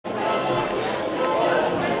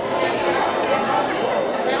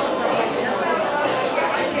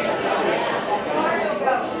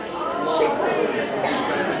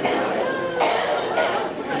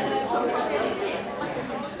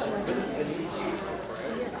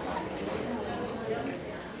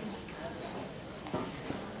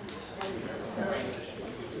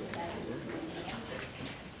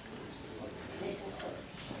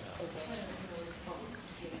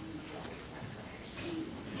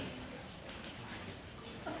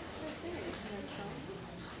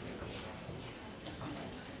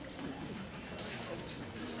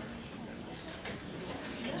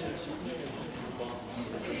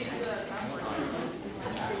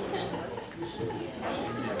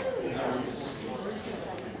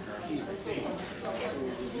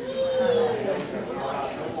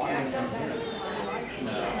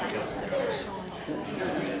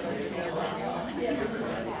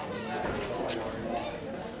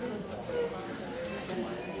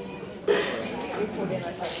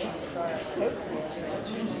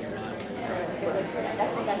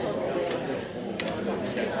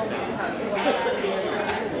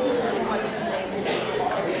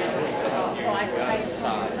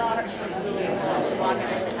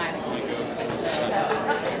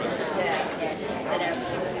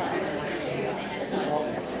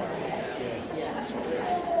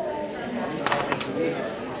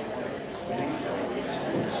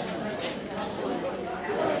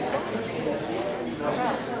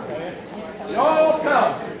Y'all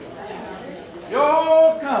come.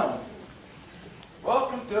 Y'all come.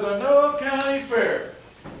 Welcome to the Noah County Fair.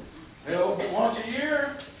 Held once a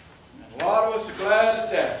year, and a lot of us are glad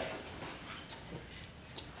at that.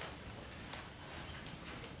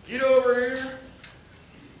 Get over here.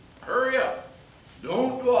 Hurry up.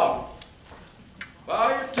 Don't dawdle.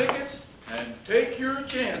 Buy your tickets and take your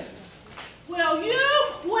chances. Will you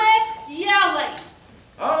quit yelling?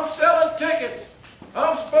 I'm selling tickets.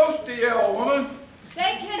 I'm supposed to yell, woman.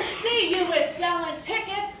 They can see you as selling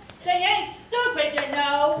tickets. They ain't stupid, you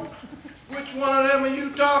know. Which one of them are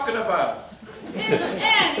you talking about? Isn't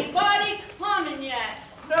anybody coming yet?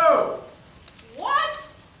 No. What?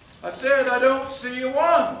 I said I don't see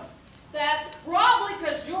one. That's probably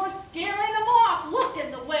because you're scaring them off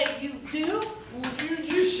looking the way you do. Would you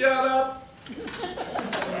just shut up?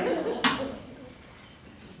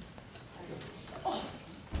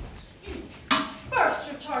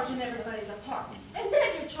 First you're charging everybody to park, and then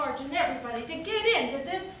you're charging everybody to get into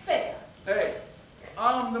this fair. Hey,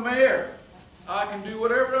 I'm the mayor. I can do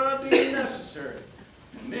whatever I deem necessary.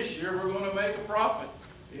 And this year we're going to make a profit.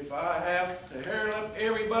 If I have to hair up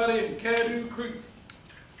everybody in Caddo Creek.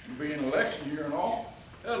 And being election year and all,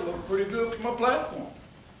 that'll look pretty good for my platform.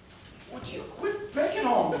 Would you quit picking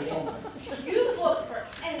on me, woman? You look for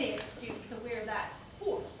any excuse to wear that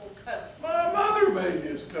horrible coat. My mother made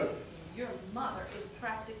this coat. Your mother is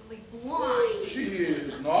practically blind. She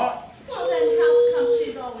is not. Well, then how come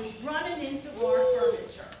she's always running into our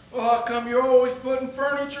furniture? Well, how come you're always putting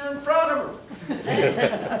furniture in front of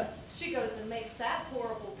her? She goes and makes that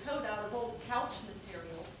horrible coat out of old couch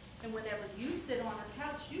material, and whenever you sit on her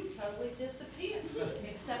couch, you totally disappear,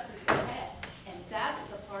 except for your head. And that's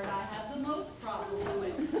the part I have the most problems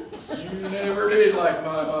with. You never did like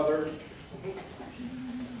my mother.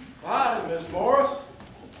 Hi, Miss Morris.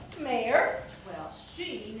 Mayor? Well,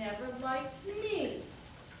 she never liked me.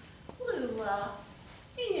 Lula,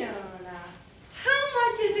 Fiona, how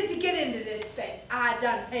much is it to get into this thing? I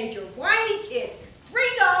done paid your whiny kid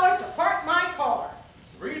 $3 to park my car.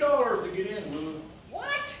 $3 to get in, Lulu.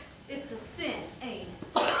 What? it's a sin, ain't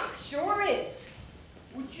it? Sure is.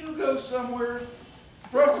 Would you go somewhere,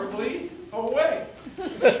 preferably away?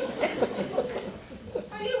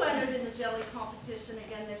 Are you entered in the jelly competition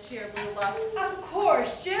again this year, Lula? Of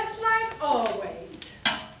course, just like always.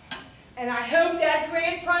 And I hope that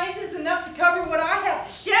grand prize is enough to cover what I have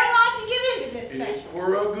to shell out to get into this thing. It's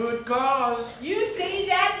for a good cause. You say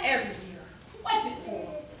that every year. What's it for?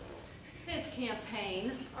 His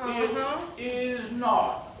campaign. It is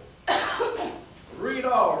not. $3,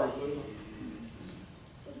 Lulu.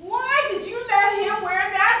 Why did you let him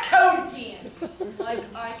wear that coat again? Like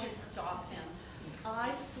I could stop him.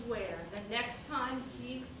 I swear, the next time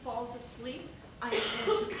he falls asleep, I am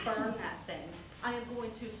going to burn that thing. I am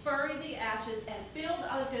going to bury the ashes and build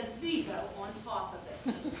a gazebo on top of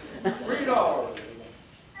it. $3.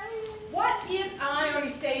 What if I only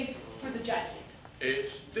stayed for the judging?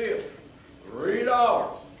 It's still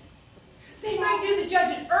 $3. They might do the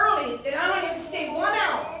judging early, and I only have to stay 1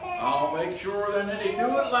 hour. I'll make sure then that they do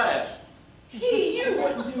it last. You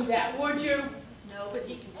wouldn't do that, would you? No, but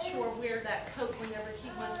he can sure wear that coat whenever he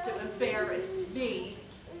wants to embarrass me.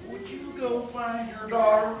 Would you go find your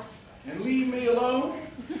daughter and leave me alone?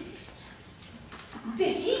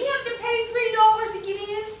 Did he have to pay $3 to get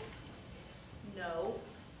in? No.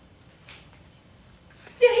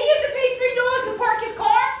 Did he have to pay $3 to park his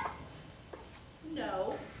car?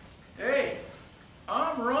 No. Hey,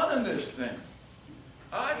 I'm running this thing.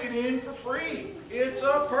 I get in for free. It's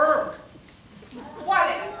a perk.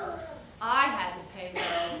 Whatever. I had to pay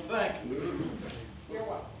though. Thank you, Lulu. You're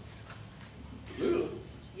welcome. Lulu,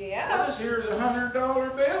 Yeah? this here's a $100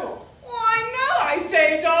 bill. Well, I know I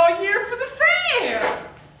saved all year for the fair.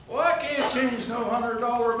 Well, I can't change no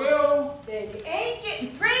 $100 bill. Then you ain't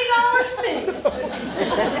getting $3 from me.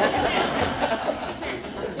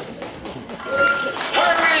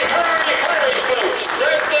 Hurry, hurry, hurry, folks.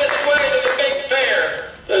 Right this way to the big fair.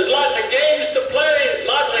 There's lots of games to play,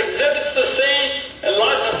 lots of exhibits to see, and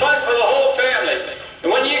lots of fun for the whole family.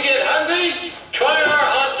 And when you get hungry, try our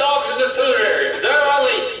hot dogs in the food area. They're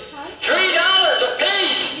only $3 a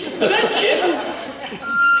piece. Is that Jim?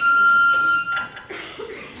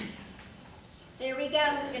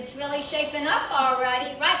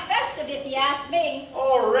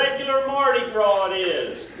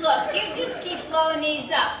 ease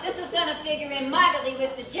up. This is going to figure in mightily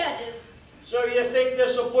with the judges. So you think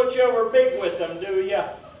this will put you over big with them, do you?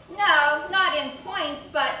 No, not in points,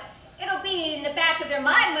 but it'll be in the back of their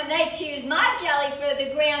mind when they choose my jelly for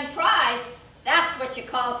the grand prize. That's what you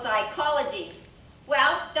call psychology.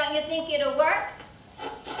 Well, don't you think it'll work?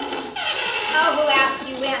 Oh, who asked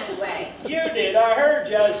you anyway? You did. I heard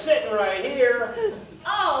you sitting right here.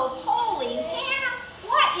 Oh, holy Hannah,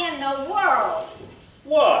 what in the world?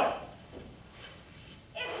 What?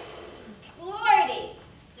 It's Lordy.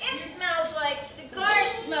 It smells like cigar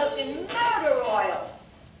smoke and motor oil.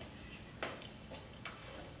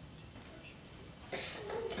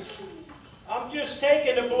 I'm just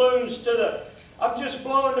taking the balloons to the... I'm just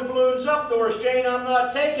blowing the balloons up, Doris Jane. I'm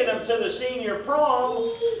not taking them to the senior prom.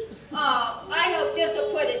 Oh, I hope this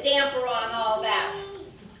will put a damper on all that.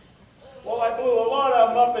 Well, I blew a lot of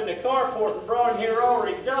them up in the carport and brought them here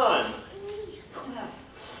already done.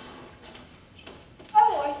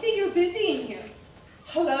 Oh, I see you're busy in here.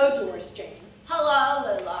 Hello, Doris Jane.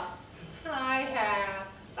 Hello, Lula. Hi, Hap.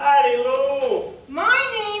 Howdy, Lou. My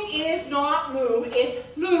name is not Lou, it's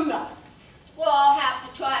Lula. Well, I'll have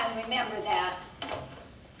to try and remember that.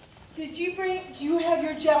 Do you have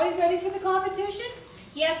your jelly ready for the competition?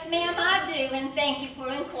 Yes, ma'am, I do, and thank you for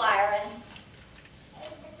inquiring.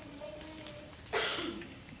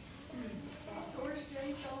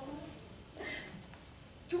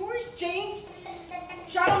 Doris Jane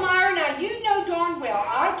Schottlemeyer, now you know darn well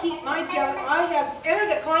I keep my jelly. I have entered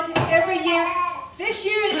the contest every year, this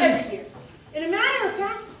year and every year. And a matter of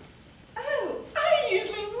fact, oh, I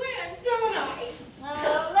usually win, don't I?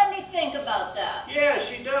 Let me think about that. Yeah,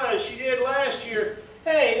 she does. She did last year.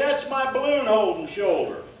 Hey, that's my balloon holding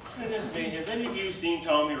shoulder. Goodness me, have any of you seen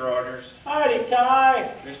Tommy Rogers? Howdy,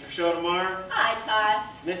 Ty. Mr. Schottlemeyer? Hi, Ty.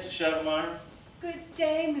 Mrs. Schottlemeyer? Good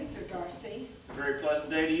day, Mr. Darcy. A very pleasant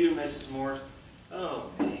day to you, Mrs. Morris. Oh,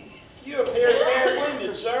 me. You appear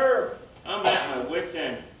fair-winded, sir. I'm at my wit's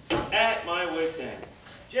end. At my wit's end.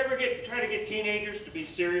 Did you ever try to get teenagers to be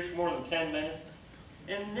serious for more than 10 minutes?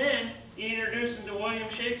 And then you introduce them to William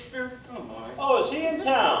Shakespeare? Oh, my. Oh, is he in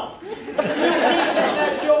town?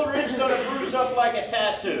 That shoulder is going to bruise up like a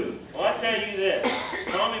tattoo. Well, I tell you this.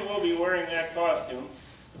 Tommy will be wearing that costume.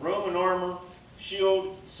 Roman armor,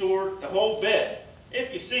 shield, sword, the whole bit.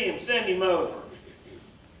 If you see him, send him over.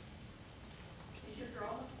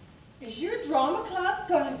 Is your drama club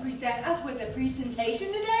going to present us with a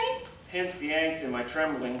presentation today? Hence the angst in my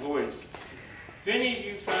trembling voice. If any of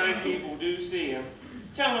you fine people do see him,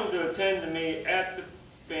 tell him to attend to me at the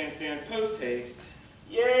bandstand post-haste.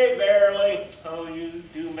 Yay, verily. Oh, you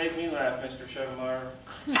do make me laugh, Mr. Schottlemeyer.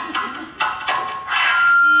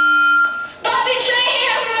 Bobby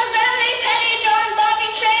Trahan, Lovely Penny John, Bobby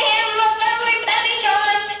Trahan, Lovely Penny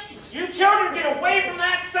John. You children get away from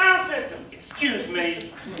that sound system. Excuse me.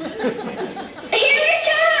 Here it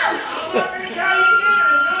comes. I'm not going to tell you again.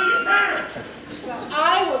 I know your sound. Well,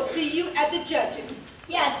 I will see you at the judging.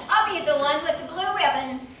 Yes, I'll be the one with the blue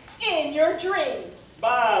ribbon. In your dreams.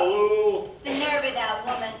 Bye, Lou. The nerve of that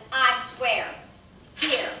woman, I swear.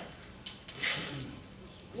 Here,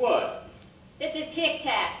 What? it's a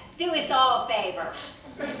tic-tac. Do us all a favor.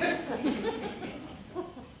 Ladies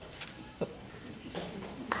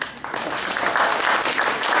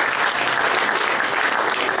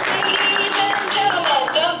and gentlemen,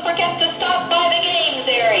 don't forget to stop by the games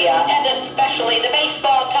area, and especially the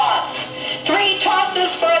baseball toss. 3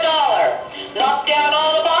 tosses for $1. Knock down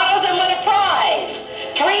all the bottles and win a prize.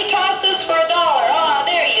 3 tosses for $1. Ah,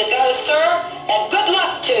 there you go, sir, and good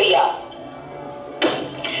luck to you.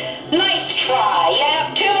 Nice try. You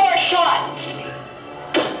have 2 more shots.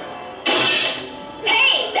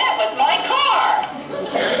 Hey, that was my car.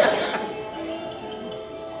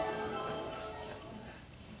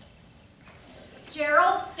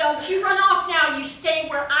 Gerald, don't you run off now. You stay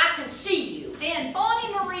where I can see you. And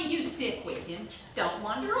Bonnie Marie, you stick with him. Don't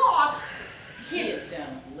wander off. Kids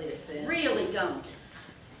don't listen. Really don't.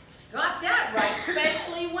 Got that right,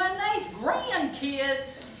 especially when they's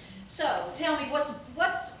grandkids. So, tell me,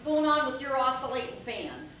 what's going on with your oscillating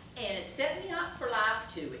fan? And it set me up for life,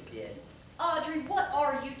 too, it did. Audrey, what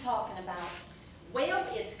are you talking about? Well,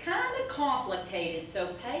 it's kind of complicated,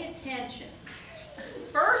 so pay attention.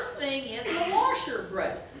 First thing is the washer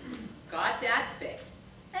broke. Got that fixed.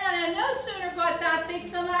 And I no sooner got that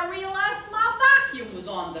fixed than I realized my vacuum was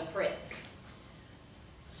on the fritz.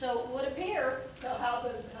 So it would appear. So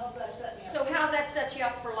how's that set me up? So how's that set you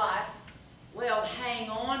up for life? Well, hang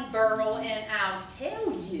on, Burl, and I'll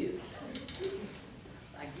tell you.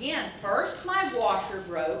 Again, first my washer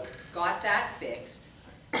broke, got that fixed.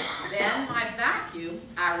 Then my vacuum,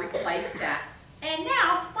 I replaced that. And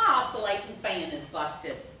now my oscillating fan is busted.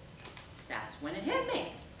 when it hit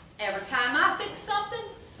me. Every time I fix something,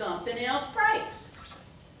 something else breaks.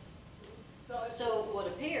 So it would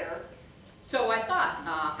appear. So I thought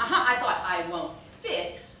I won't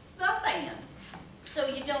fix the fan. So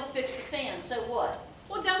you don't fix the fan, so what?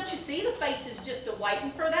 Well, don't you see the fates is just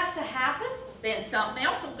a-waiting for that to happen? Then something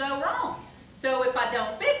else will go wrong. So if I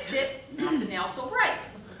don't fix it, nothing else will break.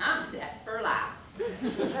 I'm set for life.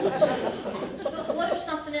 But what if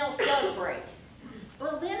something else does break?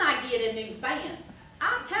 Well, then I get a new fan.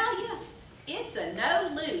 I tell you, it's a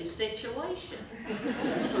no-lose situation.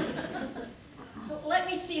 So let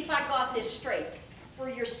me see if I got this straight. For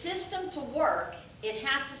your system to work, it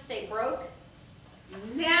has to stay broke?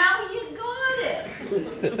 Now you got it.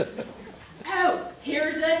 Oh,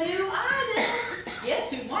 here's a new item. Guess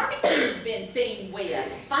who Marketing's been seen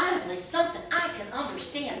with? Finally, something I can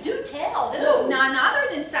understand. Do tell. Well, none other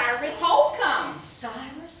than Cyrus Holcomb.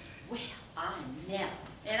 Cyrus? Well, I never.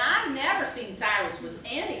 And I've never seen Cyrus with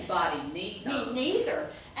anybody neither. Me neither.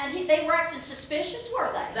 And they were acting suspicious,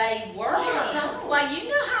 were they? They were. So? Well, you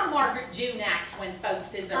know how Margaret June acts when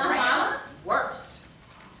folks is around. Worse.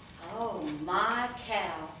 Oh, my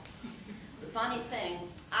cow. Funny thing,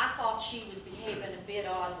 I thought she was behaving a bit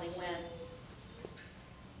oddly when...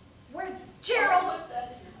 Gerald,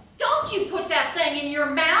 don't you put that thing in your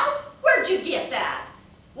mouth. Where'd you get that?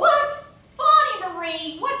 What? Bonnie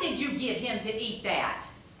Marie, what did you give him to eat that?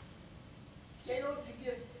 Gerald,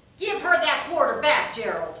 Give her that quarter back,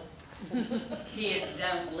 Gerald. Kids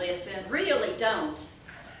don't listen. Really don't.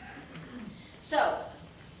 So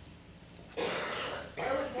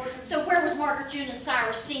where was Margaret June and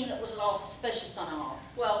Cyrus seen that was all suspicious on all?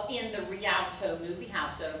 Well, in the Rialto movie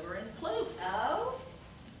house over in Clue. Oh?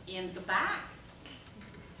 In the back.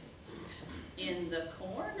 In the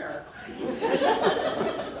corner.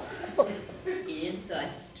 In the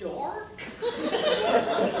dark.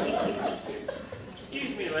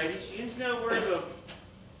 Excuse me, ladies. You know where the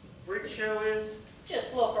freak show is?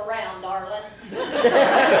 Just look around, darling.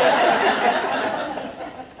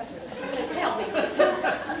 So tell me,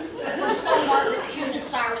 who saw Margaret June and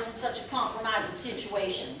Cyrus in such a compromising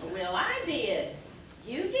situation? Well, I did.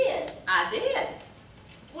 You did? I did.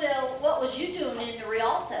 Well, what was you doing in the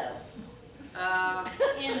Rialto?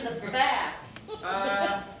 In the back?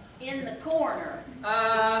 In the corner?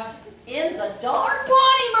 In the dark?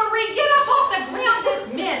 Bonnie Marie, get us off the ground this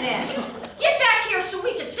minute. Get back here so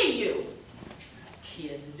we can see you.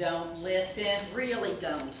 Kids don't listen. Really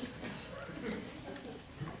don't.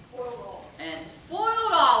 And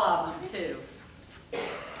spoiled all of them, too.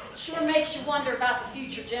 Sure makes you wonder about the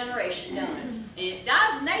future generation, don't it? It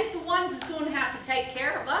does, and they's the ones that's going to have to take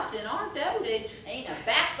care of us in our dotage. Ain't a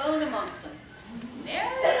backbone amongst them.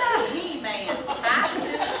 There's a He-Man type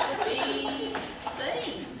to be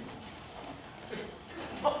seen.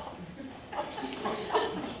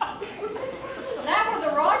 That were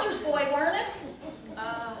the Rogers boy, weren't it?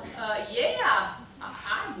 Yeah.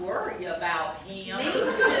 I worry about him. Me too.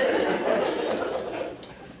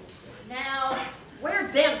 Now,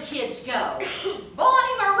 where'd them kids go?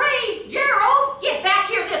 Bonnie Marie, Gerald, get back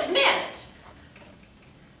here this minute.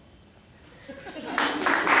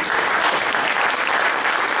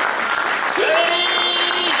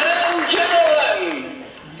 Ladies and gentlemen,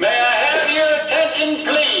 may I have your attention,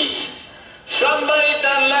 please? Somebody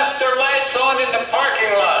done left their lights on in the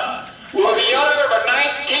parking lot. Will the owner of a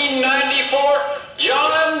 1994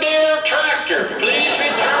 John Deere tractor please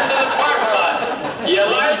return to the parking lot? Your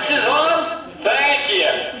lights is on? Thank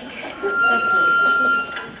you.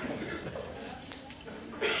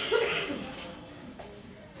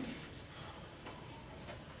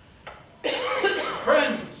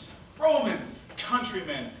 Friends, Romans,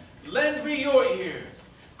 countrymen, lend me your ears.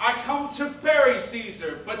 I come to bury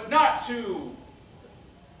Caesar, but not to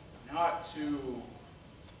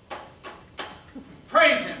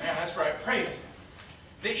praise him. Yeah, that's right, praise him.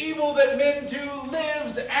 The evil that men do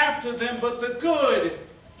lives after them, but the good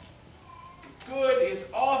is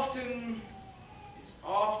often,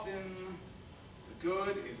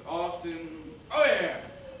 oh yeah,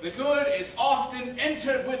 the good is often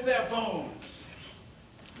entered with their bones.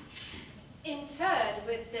 interred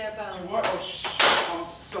with their bones. What? Oh, I'm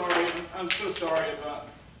sorry. I'm so sorry about.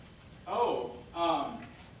 Oh,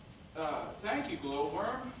 thank you,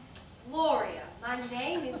 Glowworm. Gloria. My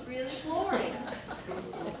name is really Gloria.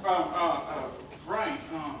 Right.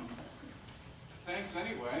 Thanks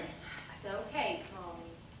anyway. It's okay, Tommy.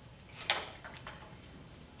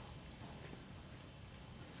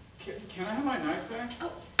 Can I have my knife back?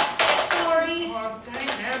 Oh, sorry. Oh, dang,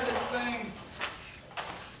 have this thing.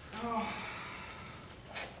 Oh,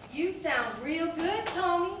 You sound real good,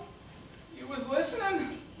 Tommy. you was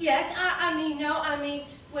listening? Yes,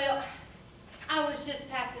 well, I was just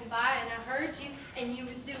passing by and I heard you and you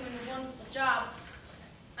was doing a wonderful job.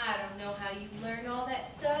 I don't know how you learn all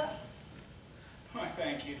that stuff. Why,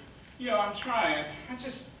 thank you. You know, I'm trying. I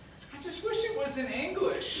just wish it was in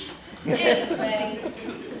English. Anyway,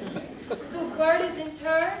 the word is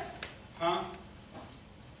interred. Huh?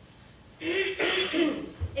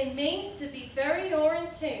 It means to be buried or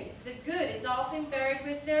entombed. The good is often buried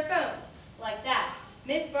with their bones, like that.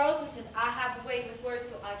 Miss Burleson says I have a way with words,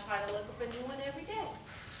 so I try to look up a new one every day.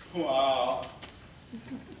 Wow.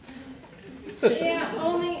 Yeah,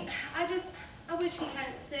 only I wish he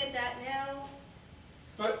hadn't said that now.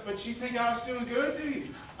 But you think I was doing good, do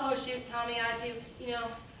you? Oh, shoot, Tommy, I do. You know,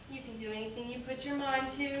 you can do anything you put your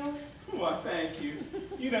mind to. Why, thank you.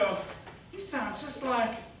 You know, you sound just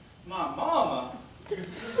like my mama.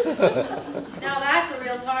 Now that's a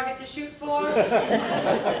real target to shoot for.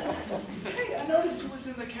 Hey, I noticed you was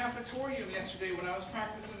in the cafetorium yesterday when I was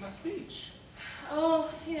practicing my speech. Oh,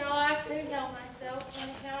 you know, I couldn't help myself on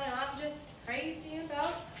account of I'm just crazy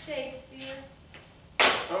about Shakespeare.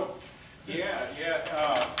 Oh, yeah,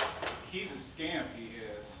 he's a scamp, he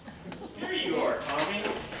is. Here you are, Tommy.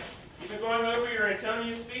 You been going over your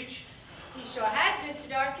Antonio speech? He sure has, Mr.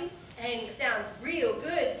 Darcy, and he sounds real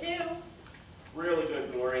good, too. Really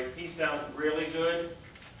good, Glory. He sounds really good.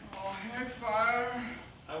 Oh, heck, fire.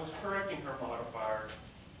 I was correcting her modifier.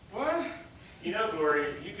 What? You know,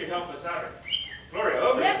 Gloria, you could help us out. Gloria,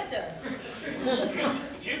 over Yes, sir.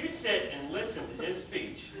 If you could sit and listen to his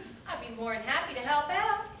speech, I'd be more than happy to help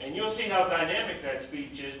out. and you'll see how dynamic that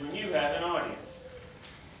speech is when you have an audience.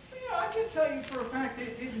 Yeah, I can tell you for a fact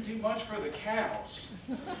it didn't do much for the cows.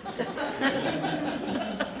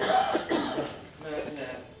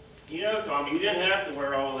 You know, Tommy, you didn't have to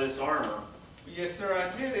wear all this armor. Yes, sir, I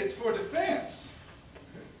did. It's for defense.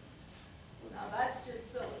 Now that's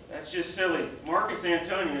just silly. That's just silly. Marcus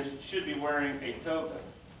Antonius should be wearing a toga.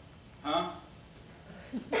 Huh?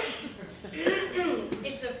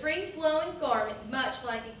 It's a free-flowing garment, much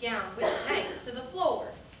like a gown, which hangs to the floor.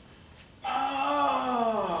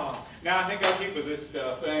 Oh! Now I think I'll keep with this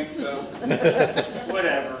stuff. Thanks, though.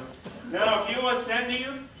 Whatever. Now, if you will ascend to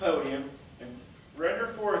your podium and render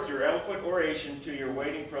forth your eloquent oration to your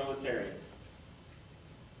waiting proletariat.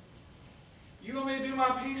 You want me to do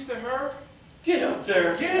my piece to her? Get up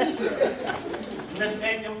there. Yes, sir. Miss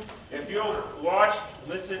Pinkham, if you'll watch,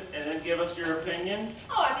 listen, and then give us your opinion.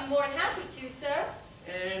 Oh, I'd be more than happy to, sir.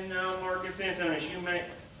 And now, Marcus Antonius, you may...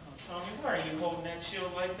 Oh, Tommy, why are you holding that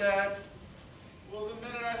shield like that? Well, the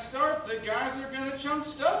minute I start, the guys are going to chunk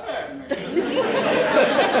stuff at me. No,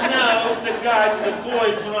 the guys and the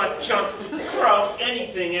boys will not chunk, throw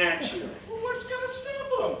anything at you. Well, what's going to stop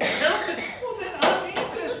them? Nothing. Well, then I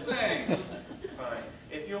need this thing. Fine.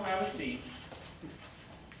 If you'll have a seat,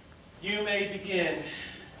 you may begin.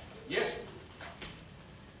 Yes.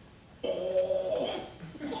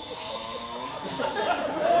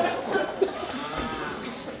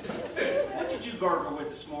 What did you gargle with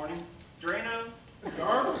this morning? Drano?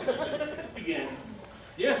 Gargle? Begin.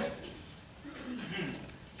 Yes.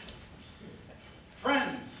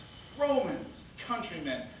 Friends, Romans,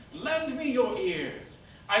 countrymen, lend me your ears.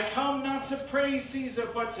 I come not to praise Caesar,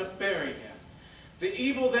 but to bury him. The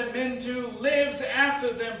evil that men do lives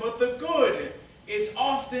after them, but the good is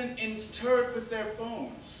often interred with their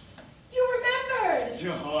bones. You remembered!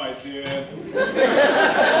 Oh, I did.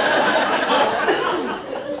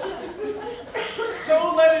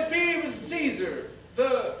 So let it be with Caesar.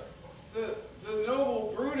 The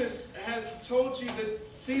noble Brutus has told you that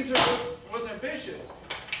Caesar was ambitious.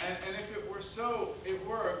 And if it were so, it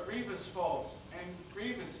were a grievous fault, and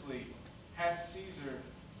grievously hath Caesar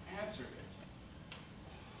answered it.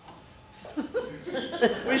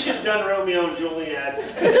 We should have done Romeo and Juliet.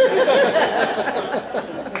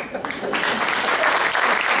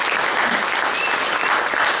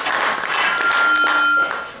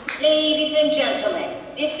 Ladies and gentlemen,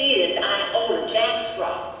 this is Iola Jack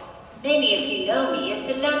Straw. Many of you know me as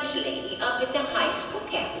the lunch lady up at the high school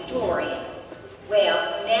cafeteria.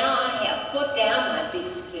 Well, now I have put down my big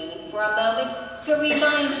spoon for a moment to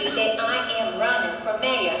remind you that I am running for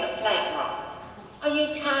mayor of Flat Rock. Are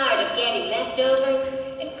you tired of getting leftovers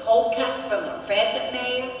and cold cuts from the present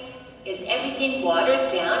mayor? Is everything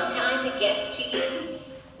watered down time that gets to you?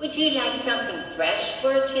 Would you like something fresh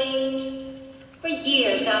for a change? For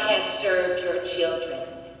years I have served your children.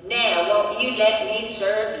 Now won't you let me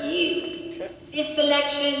serve you? This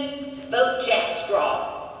election, vote Jack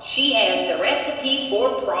Straw. She has the recipe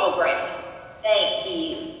for progress. Thank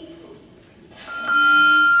you.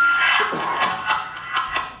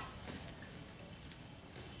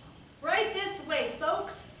 Right this way,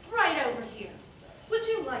 folks.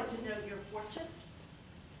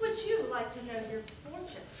 like to know your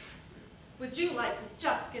fortune? Would you like to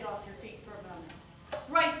just get off your feet for a moment?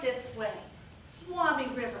 Right this way. Swami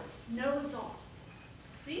River knows all,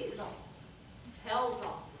 sees all, tells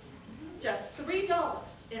all. Just $3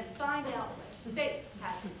 and find out what fate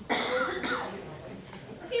has in store for you.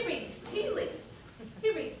 He reads tea leaves.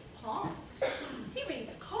 He reads palms. He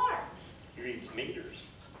reads cards. He reads meters.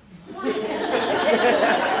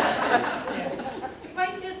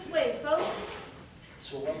 Right this way, folks.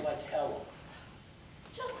 So what'll I tell him?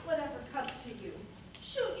 Just whatever comes to you.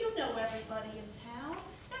 Shoot, you know everybody in town.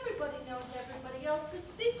 Everybody knows everybody else's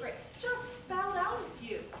secrets. Just spout out a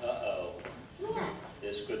few. Uh-oh. What?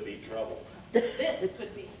 This could be trouble. This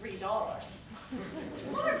could be $3.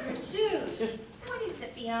 Margaret, choose. What is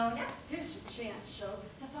it, Fiona? Here's your chance, show,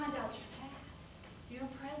 to find out your past, your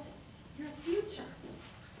present, your future.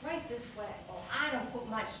 Right this way. Oh, I don't put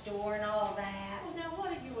much store in all that. Well, now, what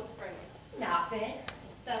are you afraid of? Nothing.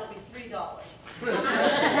 That'll be $3. I'm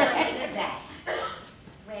afraid of that.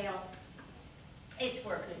 Well, it's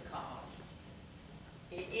for a good cause.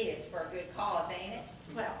 It is for a good cause, ain't it?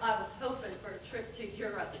 Well, I was hoping for a trip to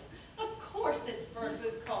Europe. Of course it's for a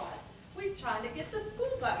good cause. We're trying to get the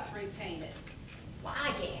school bus repainted. Well,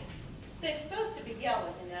 I guess. They're supposed to be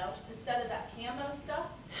yellow, you know, instead of that camo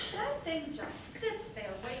stuff. That thing just sits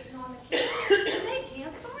there waiting on the kids, and they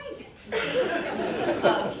can't find it.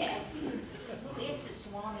 Okay. Who is the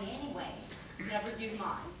Swami anyway? Never you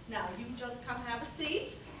mind. Now, you just come have a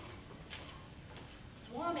seat.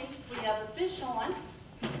 Swami, we have a fish on.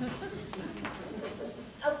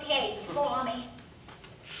 Okay, Swami.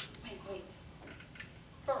 Wait.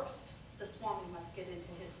 First, the Swami must get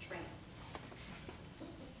into his trance.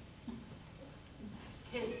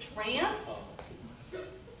 His trance?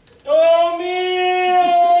 Oh me,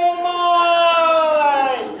 oh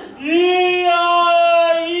my! E-I-E-I-O!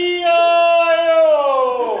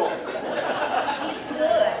 He's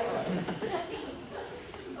good.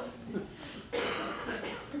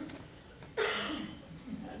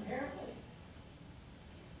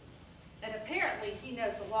 And apparently he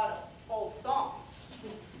knows a lot of old songs.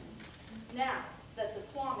 Now that the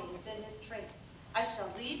Swami is in his trance, I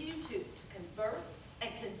shall leave you two to converse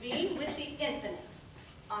and convene with the infinite.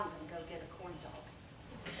 I'm going to go get a corn dog.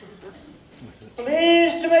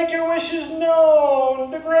 Please to make your wishes known,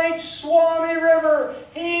 the great Swami River,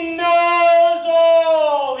 he knows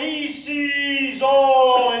all, he sees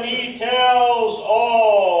all, and he tells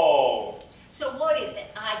all. So what is it?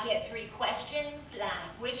 I get 3 questions, like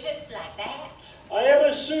wishes, like that? I am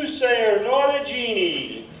a soothsayer, not a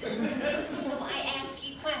genie. So I ask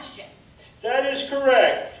you questions. That is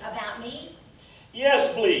correct. About me?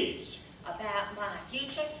 Yes, please. About my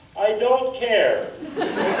future? I don't care.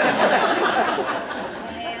 Well,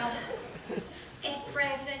 at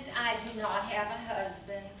present, I do not have a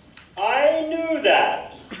husband. I knew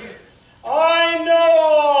that. I know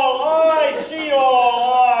all, I see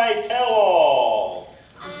all, I tell all.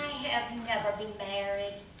 I have never been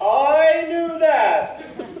married, I knew that.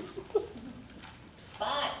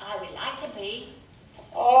 but I would like to be.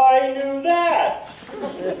 I knew that.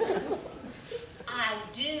 I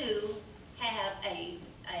do have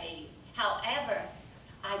however,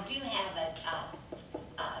 I do have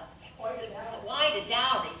quite a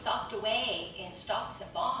dowry socked away in stocks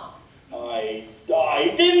and bonds. I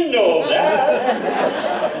didn't know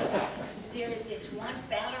that. There is this one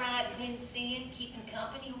fella I've been seeing, keeping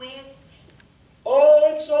company with.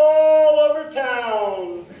 Oh, it's all over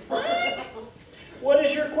town. What? What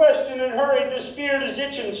is your question? And hurry, this beard is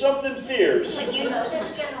itching something fierce. But you know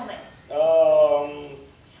this gentleman.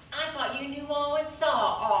 I thought you knew all and saw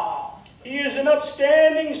all. He is an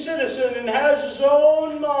upstanding citizen and has his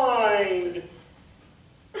own mind.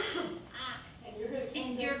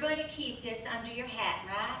 And you're going to keep this under your hat,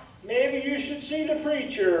 right? Maybe you should see the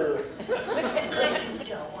preacher. I just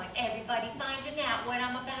don't want everybody finding out what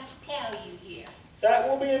I'm about to tell you here. That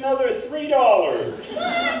will be another $3.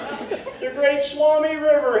 The great Swami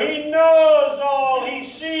River, he knows all, he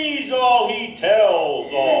sees all, he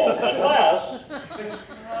tells all. Unless...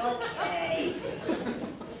 Okay.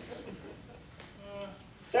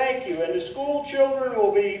 Thank you, and the school children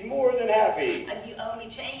will be more than happy. You owe me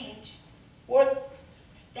change. What?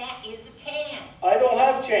 That is a 10. I don't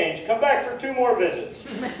have change. Come back for 2 more visits.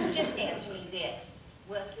 Just answer me this.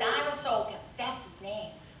 Will Cyrus Olcott, that's his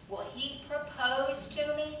name, will he propose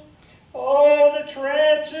to me? Oh, the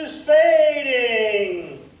trance is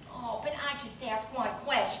fading. Oh, but I just asked one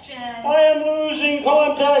question. I am losing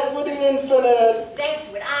contact with the infinite. That's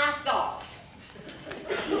what I thought.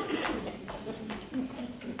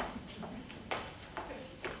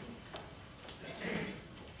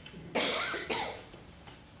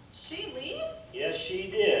 She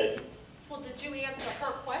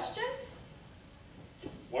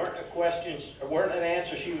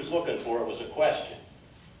was a question.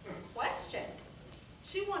 Question?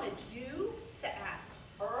 She wanted you to ask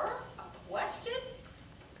her a question?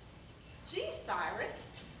 Gee, Cyrus,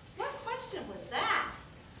 what question was that?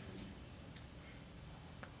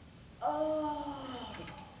 Oh.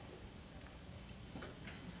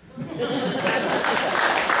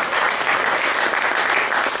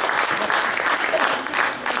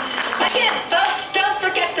 Again, folks, don't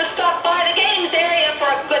forget to stop by the games area for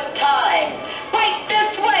a good time. Right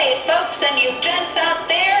this way, folks, and you gents out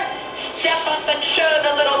there, step up and show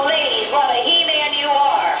the little ladies what a He-Man you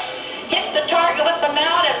are. Hit the target with the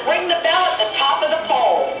mallet and ring the bell at the top of the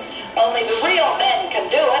pole. Only the real men can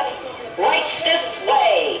do it. Right this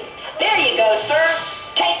way. There you go, sir.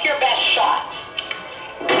 Take your best shot.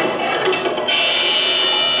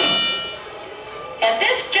 And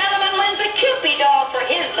this gentleman wins a Cupid doll for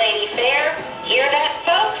his lady fair. Hear that,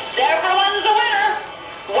 folks? Everyone's a winner.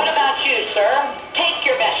 What about you, sir? Take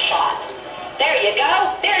your best shot. There you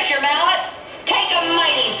go. There's your mallet. Take a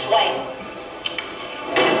mighty swing.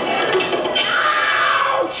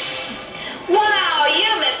 Wow,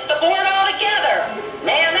 you missed the board altogether.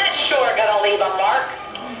 Man, that's sure gonna leave a mark.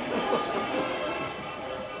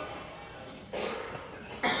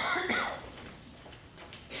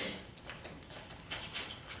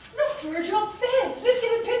 Look, Virgil, bench. Let's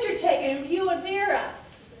get a picture taken of you and Vera.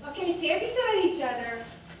 Okay, stand beside each other.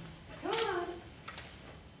 Come on.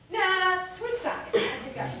 Now, switch sides. I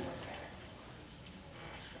think I can work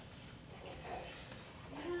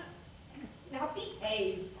better. Now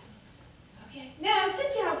behave. Okay. Now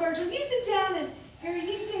sit down, Virgil. You sit down and Harry,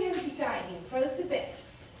 you stand beside him, close to the bed.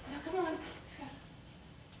 Now come on. Let's go.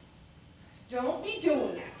 Don't be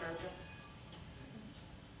doing that, Virgil.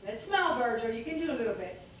 Let's smile, Virgil. You can do a little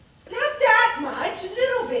bit. Not that much, a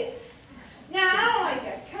little bit. Now I don't like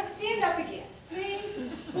that. Come, stand up again, please.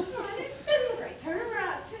 Come on, it doesn't look right. Turn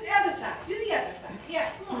around to the other side. Do the other side. Yeah,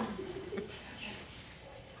 come on. Okay.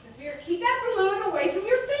 So Vera, keep that balloon away from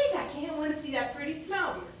your face. I can't want to see that pretty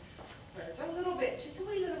smile here. Virgil, a little bit, just a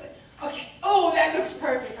wee little bit. Okay. Oh, that looks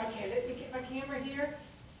perfect. Okay, let me get my camera here.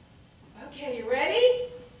 Okay, you ready?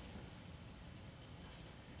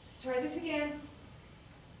 Let's try this again.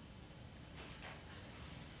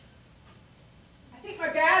 I think my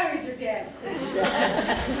batteries are dead.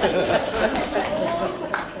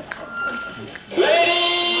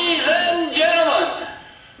 Ladies and gentlemen,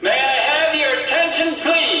 may I have your attention,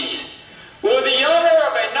 please? Will the owner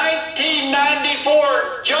of a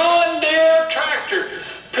 1994 John Deere tractor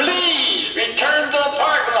please return to the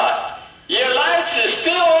parking lot? Your lights is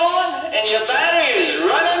still on and your battery is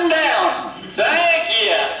running down. Thank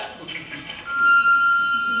you.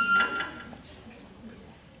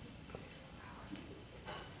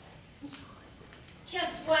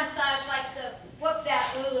 Just once I'd like to whoop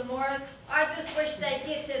that Lula Morris. I just wish they'd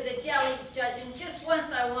get to the jelly judging. Just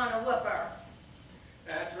once I want to whoop her.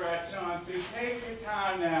 That's right, Chauncey. Take your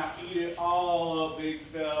time now. Eat it all up, big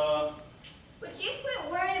fella. Would you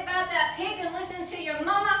quit worrying about that pig and listen to your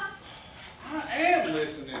mama? I am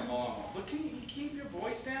listening, Mama. But can you keep your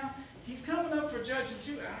voice down? He's coming up for judging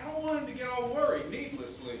too, and I don't want him to get all worried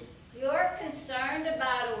needlessly. You're concerned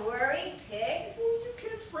about a worried pig? Well, you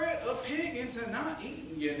can fret a pig into not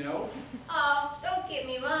eating, you know. Oh, don't get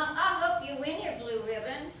me wrong. I hope you win your blue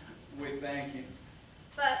ribbon. We thank you.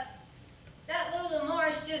 But that Lula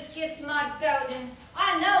Morris just gets my goat, and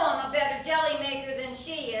I know I'm a better jelly maker than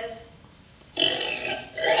she is.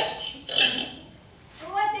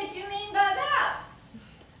 What did you mean by that?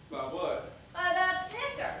 By what? By that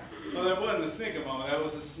snicker. Well, that wasn't the snicker, Mama. That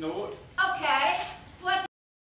was the snort. Okay,